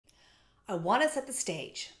I want to set the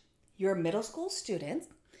stage. You're a middle school student.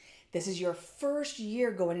 This is your first year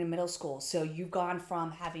going into middle school. So you've gone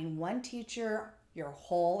from having one teacher your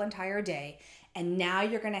whole entire day, and now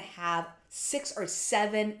you're going to have 6 or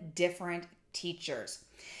 7 different teachers.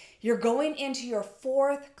 You're going into your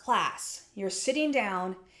 4th class. You're sitting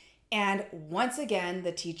down, and once again,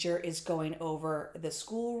 the teacher is going over the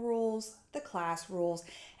school rules, the class rules,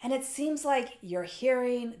 and it seems like you're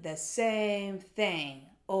hearing the same thing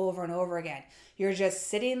over and over again. You're just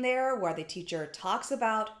sitting there where the teacher talks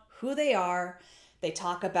about who they are, they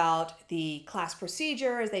talk about the class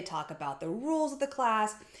procedures, they talk about the rules of the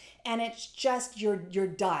class, and it's just, you're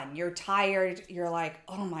done. You're tired. You're like,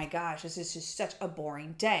 oh my gosh, this is just such a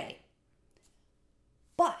boring day.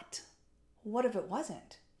 But what if it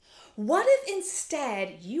wasn't? What if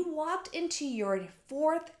instead you walked into your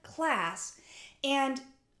 4th class and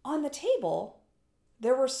on the table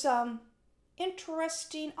there were some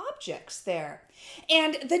interesting objects there,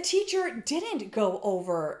 and the teacher didn't go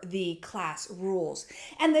over the class rules,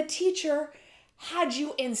 and the teacher had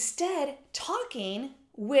you instead talking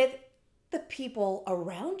with the people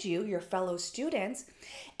around you, your fellow students,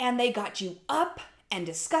 and they got you up and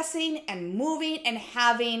discussing and moving and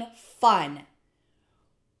having fun.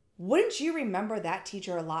 Wouldn't you remember that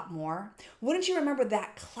teacher a lot more? Wouldn't you remember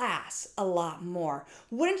that class a lot more?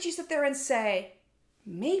 Wouldn't you sit there and say,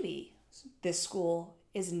 maybe this school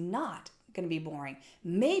is not going to be boring.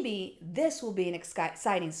 Maybe this will be an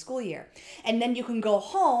exciting school year. And then you can go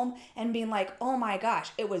home and be like, oh my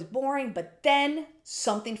gosh, it was boring, but then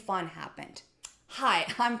something fun happened. Hi,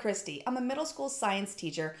 I'm Christy. I'm a middle school science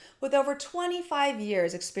teacher with over 25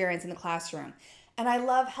 years experience in the classroom. And I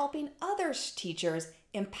love helping other teachers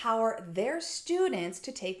empower their students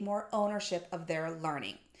to take more ownership of their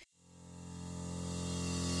learning.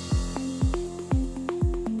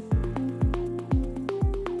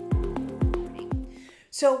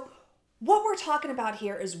 So what we're talking about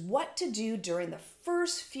here is what to do during the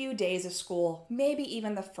first few days of school, maybe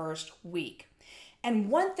even the first week. And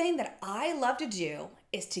one thing that I love to do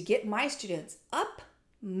is to get my students up,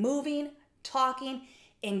 moving, talking,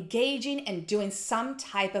 engaging, and doing some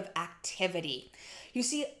type of activity. You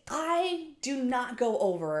see, I do not go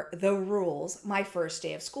over the rules my first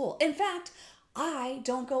day of school. In fact, I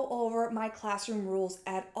don't go over my classroom rules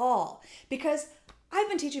at all because I've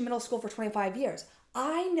been teaching middle school for 25 years.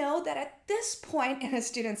 I know that at this point in a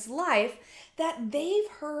student's life that they've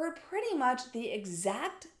heard pretty much the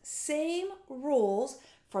exact same rules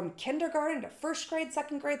from kindergarten to 1st grade,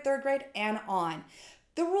 2nd grade, 3rd grade, and on.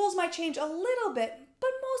 The rules might change a little bit,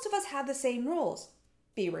 but most of us have the same rules.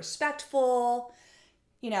 Be respectful.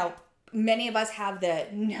 Many of us have the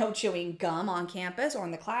no chewing gum on campus or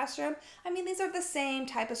in the classroom. These are the same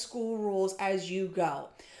type of school rules as you go.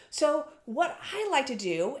 So what I like to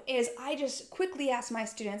do is I just quickly ask my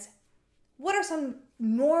students, what are some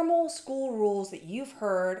normal school rules that you've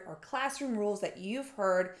heard or classroom rules that you've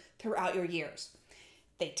heard throughout your years?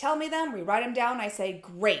 They tell me them, we write them down, I say,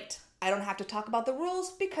 great. I don't have to talk about the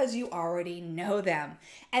rules because you already know them.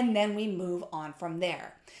 And then we move on from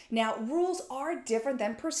there. Now, rules are different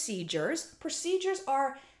than procedures. Procedures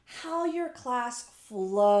are how your class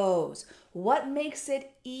flows. What makes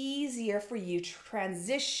it easier for you to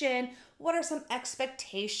transition? What are some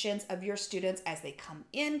expectations of your students as they come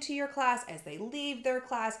into your class, as they leave their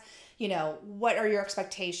class? What are your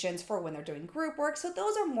expectations for when they're doing group work? So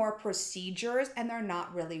those are more procedures and they're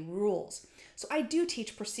not really rules. So I do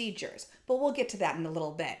teach procedures, but we'll get to that in a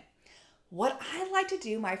little bit. What I like to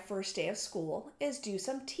do my first day of school is do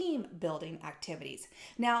some team building activities.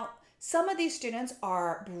 Now, some of these students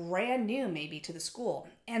are brand new maybe to the school,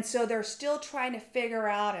 and so they're still trying to figure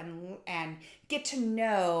out and get to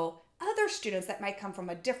know other students that might come from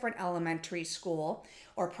a different elementary school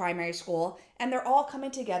or primary school, and they're all coming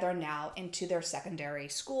together now into their secondary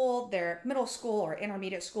school, their middle school or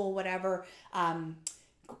intermediate school, whatever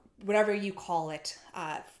you call it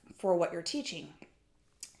for what you're teaching.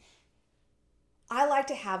 I like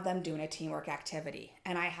to have them doing a teamwork activity,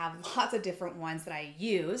 and I have lots of different ones that I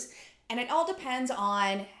use, and it all depends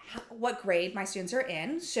on what grade my students are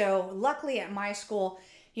in. So luckily at my school,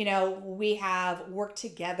 we have worked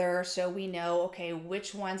together, so we know, okay,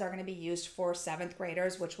 which ones are going to be used for 7th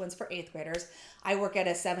graders, which ones for 8th graders. I work at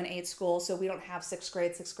a 7-8 school, so we don't have 6th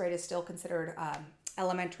grade. 6th grade is still considered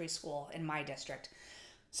elementary school in my district.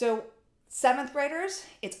 So 7th graders,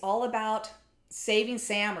 it's all about saving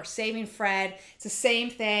Sam or saving Fred. It's the same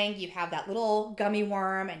thing. You have that little gummy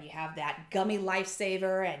worm and you have that gummy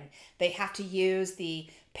lifesaver, and they have to use the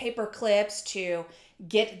paper clips to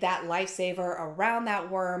get that lifesaver around that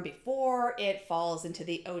worm before it falls into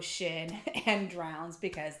the ocean and drowns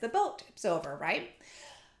because the boat tips over, right?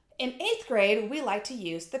 In 8th grade, we like to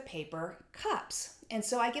use the paper cups. And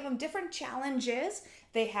so I give them different challenges.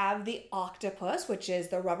 They have the octopus, which is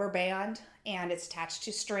the rubber band, and it's attached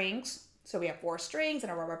to strings. So we have 4 strings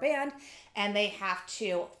and a rubber band, and they have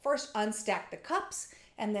to first unstack the cups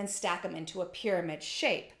and then stack them into a pyramid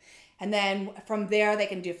shape. And then from there, they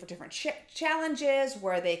can do for different challenges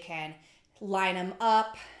where they can line them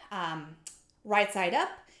up right side up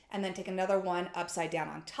and then take another one upside down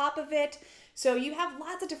on top of it. So you have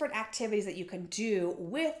lots of different activities that you can do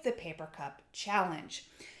with the paper cup challenge.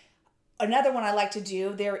 Another one I like to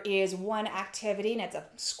do, there is one activity and it's a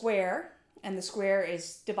square, and the square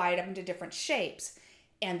is divided up into different shapes.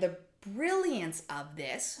 And the brilliance of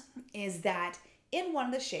this is that in one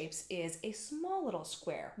of the shapes is a small little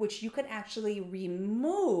square, which you can actually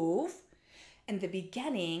remove in the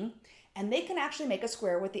beginning, and they can actually make a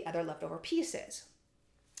square with the other leftover pieces.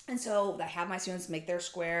 And so I have my students make their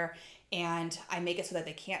square, and I make it so that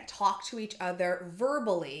they can't talk to each other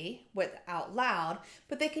verbally out loud,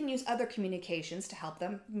 but they can use other communications to help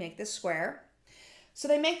them make this square. So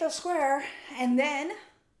they make the square, and then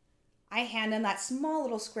I hand them that small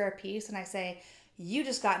little square piece and I say, you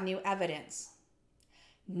just got new evidence.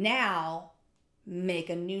 Now make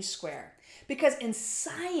a new square. Because in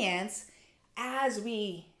science, as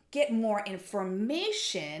we get more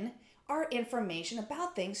information, our information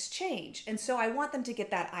about things change. And so I want them to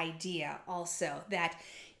get that idea also, that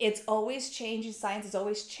it's always changing. Science is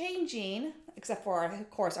always changing, except for, of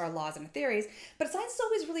course, our laws and theories. But science is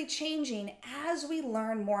always really changing as we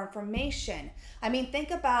learn more information. I mean, I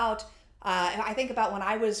think about when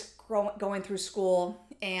I was going through school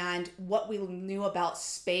and what we knew about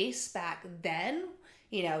space back then,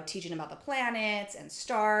 teaching about the planets and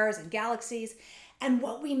stars and galaxies. And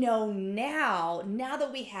what we know now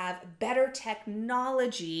that we have better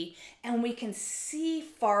technology and we can see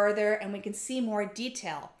farther and we can see more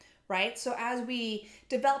detail, right? So as we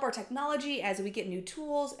develop our technology, as we get new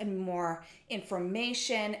tools and more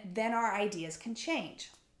information, then our ideas can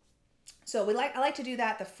change. So I like to do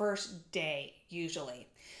that the first day usually.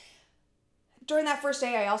 During that first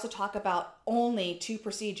day, I also talk about only 2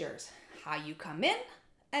 procedures: how you come in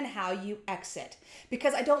and how you exit,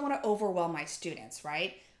 because I don't want to overwhelm my students,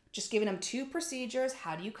 right? Just giving them 2 procedures: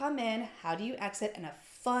 how do you come in, how do you exit, and a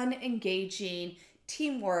fun, engaging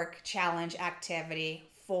teamwork challenge activity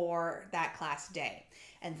for that class day.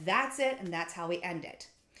 And that's it, and that's how we end it.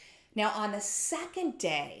 Now on the second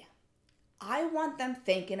day, I want them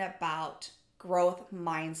thinking about growth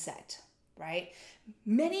mindset, right?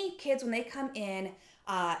 Many kids, when they come in,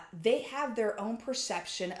 they have their own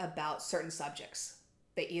perception about certain subjects.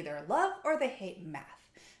 They either love or they hate math.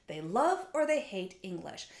 They love or they hate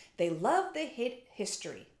English. They love, they hate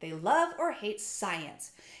history. They love or hate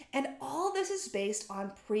science. And all this is based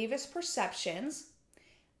on previous perceptions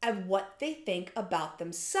of what they think about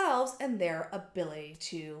themselves and their ability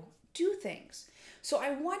to do things. So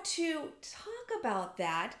I want to talk about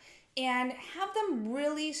that and have them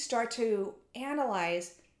really start to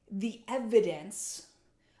analyze the evidence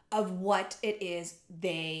of what it is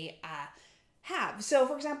they have. So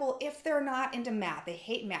for example, if they're not into math, they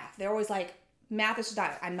hate math, they're always like, math is just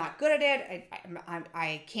not, I'm not good at it,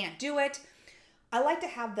 I can't do it. I like to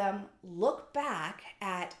have them look back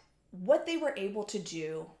at what they were able to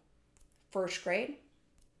do 1st grade,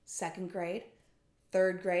 2nd grade,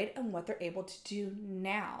 3rd grade, and what they're able to do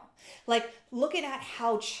now. Like looking at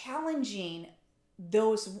how challenging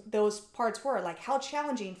those parts were, like how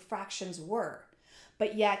challenging fractions were.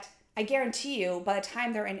 But yet, I guarantee you, by the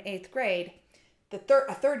time they're in 8th grade, a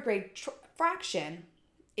 3rd grade fraction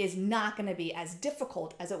is not going to be as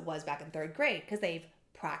difficult as it was back in 3rd grade, because they've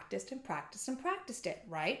practiced and practiced and practiced it,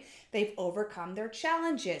 right? They've overcome their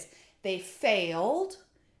challenges. They failed,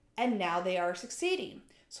 and now they are succeeding.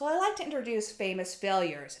 So I like to introduce famous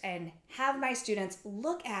failures and have my students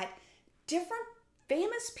look at different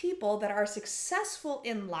famous people that are successful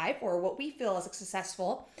in life, or what we feel is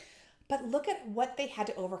successful, but look at what they had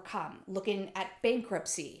to overcome. Looking at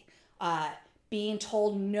bankruptcy, being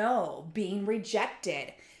told no, being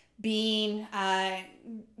rejected, going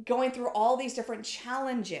through all these different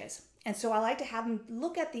challenges. And so I like to have them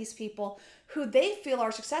look at these people who they feel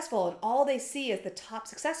are successful, and all they see is the top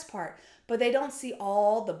success part, but they don't see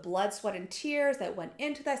all the blood, sweat, and tears that went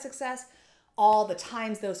into that success, all the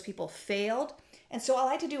times those people failed. And so I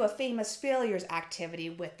like to do a famous failures activity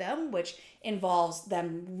with them, which involves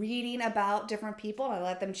them reading about different people. I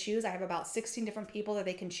let them choose. I have about 16 different people that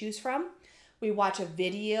they can choose from. We watch a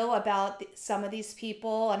video about some of these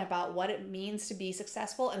people and about what it means to be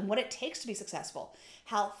successful and what it takes to be successful.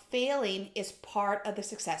 How failing is part of the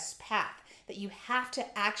success path, that you have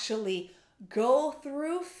to actually go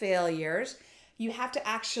through failures. You have to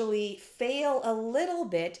actually fail a little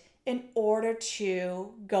bit in order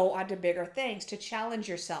to go on to bigger things, to challenge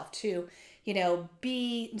yourself, to,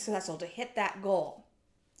 be successful, to hit that goal.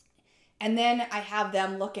 And then I have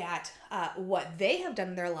them look at what they have done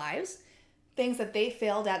in their lives, things that they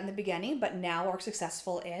failed at in the beginning, but now are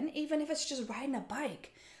successful in, even if it's just riding a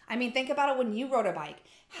bike. I mean, think about it when you rode a bike,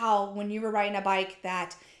 how when you were riding a bike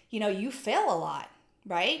that, you fail a lot,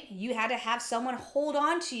 right? You had to have someone hold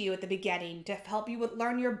on to you at the beginning to help you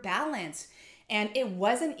learn your balance. And it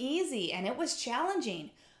wasn't easy and it was challenging.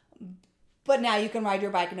 But now you can ride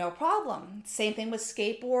your bike no problem. Same thing with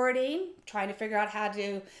skateboarding. Trying to figure out how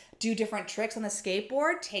to do different tricks on the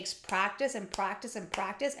skateboard takes practice and practice and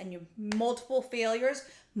practice, and you multiple failures,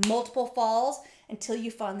 multiple falls until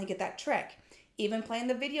you finally get that trick. Even playing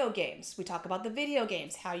the video games. We talk about the video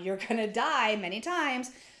games, how you're going to die many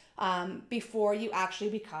times before you actually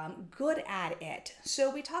become good at it. So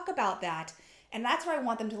we talk about that, and that's where I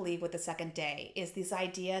want them to leave with the second day, is this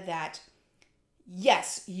idea that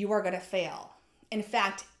yes, you are going to fail. In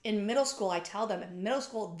fact, in middle school, I tell them in middle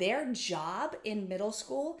school, their job in middle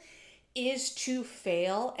school is to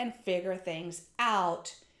fail and figure things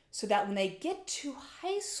out so that when they get to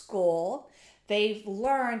high school, they've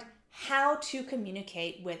learned how to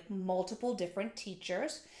communicate with multiple different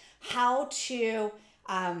teachers, how to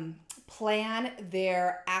plan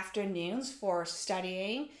their afternoons for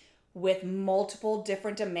studying with multiple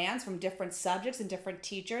different demands from different subjects and different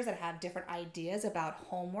teachers that have different ideas about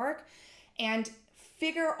homework, and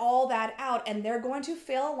figure all that out. And they're going to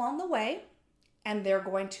fail along the way, and they're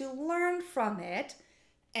going to learn from it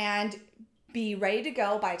and be ready to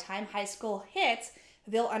go by the time high school hits.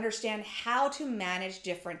 They'll understand how to manage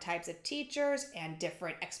different types of teachers and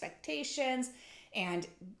different expectations and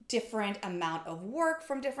different amount of work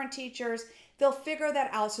from different teachers. They'll figure that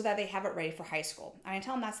out so that they have it ready for high school. And I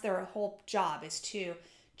tell them that's their whole job, is to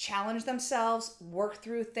challenge themselves, work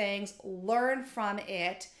through things, learn from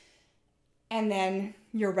it, and then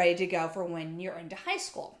you're ready to go for when you're into high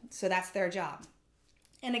school. So that's their job.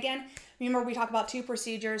 And again, remember we talk about 2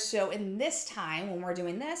 procedures. So in this time, when we're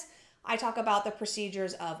doing this, I talk about the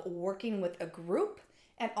procedures of working with a group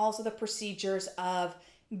and also the procedures of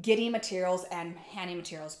getting materials and handing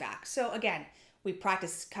materials back. So again, we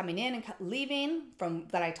practice coming in and leaving from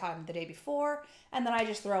that I taught them the day before, and then I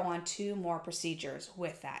just throw on 2 more procedures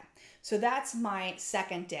with that. So that's my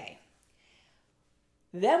second day.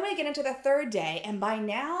 Then we get into the third day, and by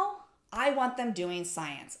now I want them doing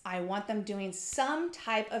science. I want them doing some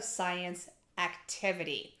type of science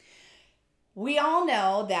activity. We all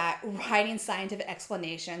know that writing scientific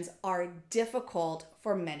explanations are difficult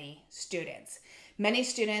for many students. Many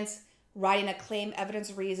students writing a claim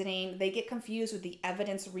evidence reasoning, they get confused with the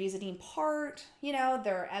evidence reasoning part.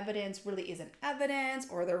 Their evidence really isn't evidence,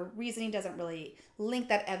 or their reasoning doesn't really link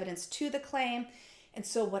that evidence to the claim. And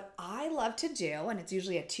so what I love to do, and it's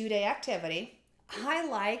usually a 2-day activity, I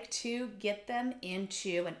like to get them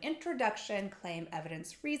into an introduction claim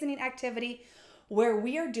evidence reasoning activity where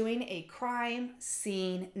we are doing a crime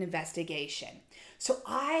scene investigation. So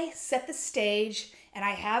I set the stage and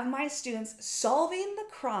I have my students solving the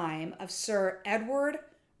crime of Sir Edward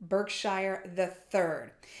Berkshire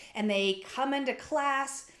III. And they come into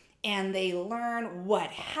class and they learn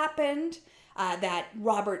what happened, that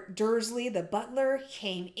Robert Dursley, the butler,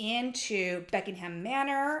 came into Beckenham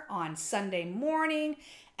Manor on Sunday morning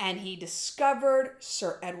and he discovered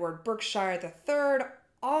Sir Edward Berkshire III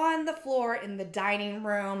on the floor in the dining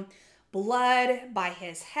room, blood by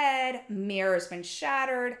his head, mirror's been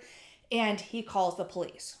shattered, and he calls the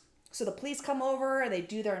police. So the police come over, they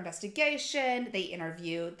do their investigation, they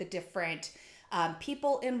interview the different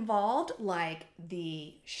people involved, like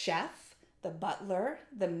the chef, the butler,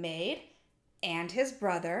 the maid, and his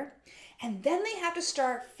brother. And then they have to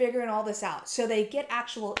start figuring all this out. So they get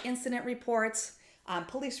actual incident reports,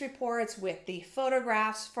 police reports with the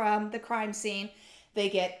photographs from the crime scene. They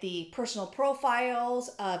get the personal profiles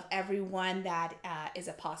of everyone that is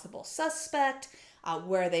a possible suspect,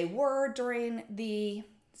 where they were during the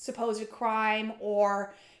supposed crime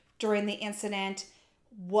or during the incident,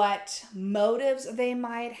 what motives they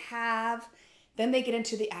might have. Then they get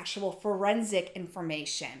into the actual forensic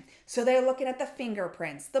information. So they're looking at the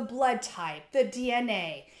fingerprints, the blood type, the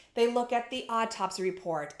DNA. They look at the autopsy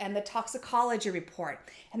report and the toxicology report.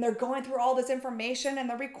 And they're going through all this information and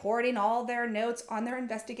they're recording all their notes on their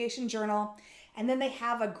investigation journal. And then they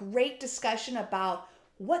have a great discussion about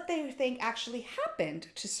what they think actually happened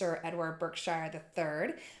to Sir Edward Berkshire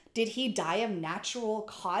III. Did he die of natural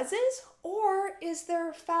causes, or is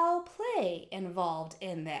there foul play involved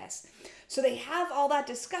in this? So they have all that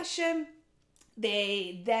discussion.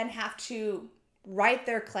 They then have to write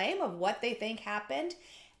their claim of what they think happened,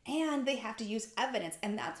 and they have to use evidence.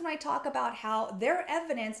 And that's when I talk about how their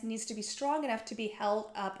evidence needs to be strong enough to be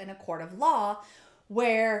held up in a court of law,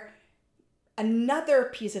 where another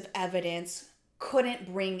piece of evidence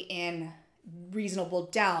couldn't bring in reasonable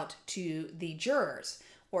doubt to the jurors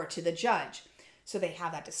or to the judge. So they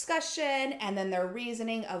have that discussion, and then their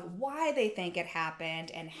reasoning of why they think it happened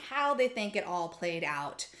and how they think it all played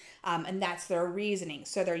out. And that's their reasoning.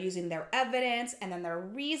 So they're using their evidence, and then their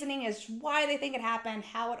reasoning is why they think it happened,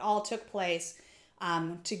 how it all took place,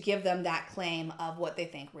 to give them that claim of what they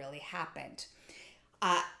think really happened.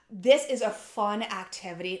 This is a fun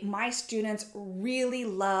activity. My students really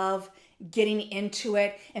love getting into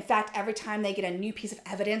it. In fact, every time they get a new piece of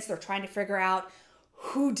evidence, they're trying to figure out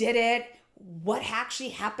who did it, what actually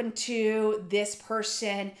happened to this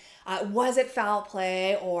person, was it foul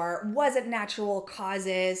play or was it natural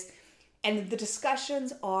causes? And the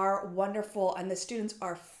discussions are wonderful, and the students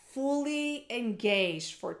are fully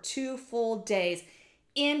engaged for 2 full days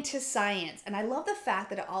into science. And I love the fact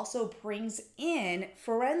that it also brings in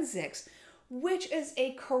forensics, which is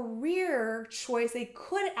a career choice they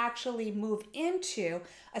could actually move into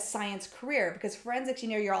a science career, because forensics,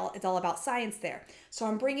 it's all about science there. So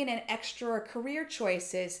I'm bringing in extra career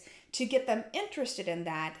choices to get them interested in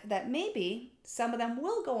that maybe some of them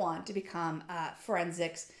will go on to become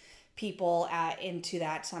forensics people into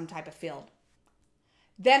that some type of field.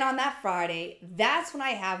 Then on that Friday, that's when I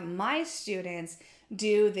have my students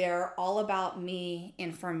do their all about me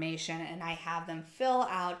information, and I have them fill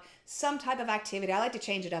out some type of activity. I like to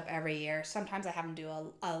change it up every year. Sometimes I have them do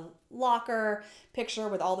a locker picture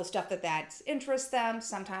with all the stuff that interests them.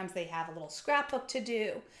 Sometimes they have a little scrapbook to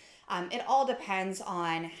do. It all depends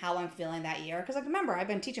on how I'm feeling that year. Because remember, I've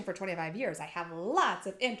been teaching for 25 years. I have lots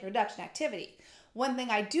of introduction activity. One thing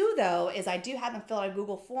I do, though, is I do have them fill out a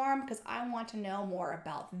Google form because I want to know more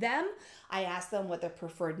about them. I ask them what their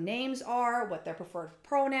preferred names are, what their preferred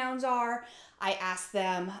pronouns are. I ask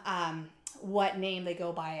them what name they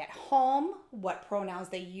go by at home, what pronouns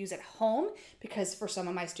they use at home, because for some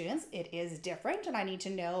of my students, it is different, and I need to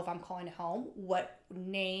know if I'm calling home, what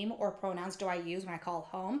name or pronouns do I use when I call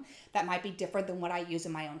home. That might be different than what I use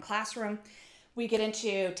in my own classroom. We get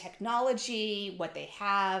into technology, what they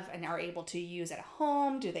have and are able to use at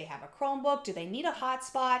home. Do they have a Chromebook? Do they need a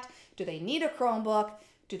hotspot? Do they need a Chromebook?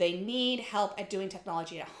 Do they need help at doing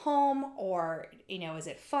technology at home? Or, is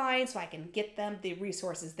it fine so I can get them the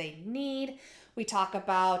resources they need? We talk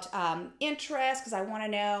about interests, because I want to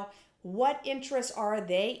know what interests are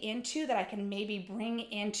they into that I can maybe bring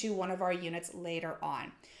into one of our units later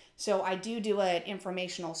on. So I do an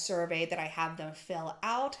informational survey that I have them fill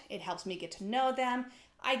out. It helps me get to know them.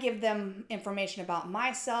 I give them information about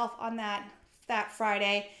myself on that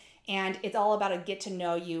Friday, and it's all about a get to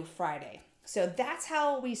know you Friday. So that's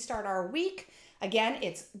how we start our week. Again,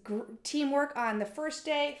 it's teamwork on the first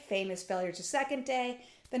day, famous failures the second day.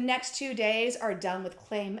 The next 2 days are done with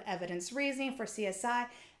claim evidence reasoning for CSI,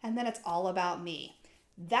 and then it's all about me.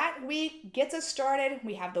 That week gets us started.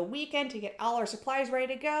 We have the weekend to get all our supplies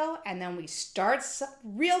ready to go, and then we start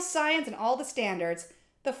real science and all the standards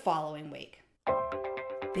the following week.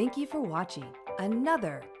 Thank you for watching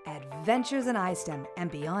another Adventures in ISTEM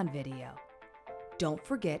and Beyond video. Don't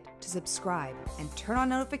forget to subscribe and turn on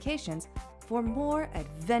notifications for more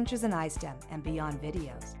Adventures in ISTEM and Beyond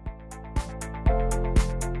videos.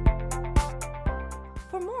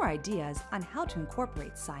 For more ideas on how to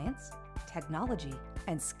incorporate science, technology,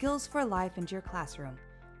 and skills for life into your classroom,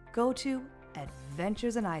 go to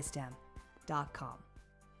adventuresinistem.com.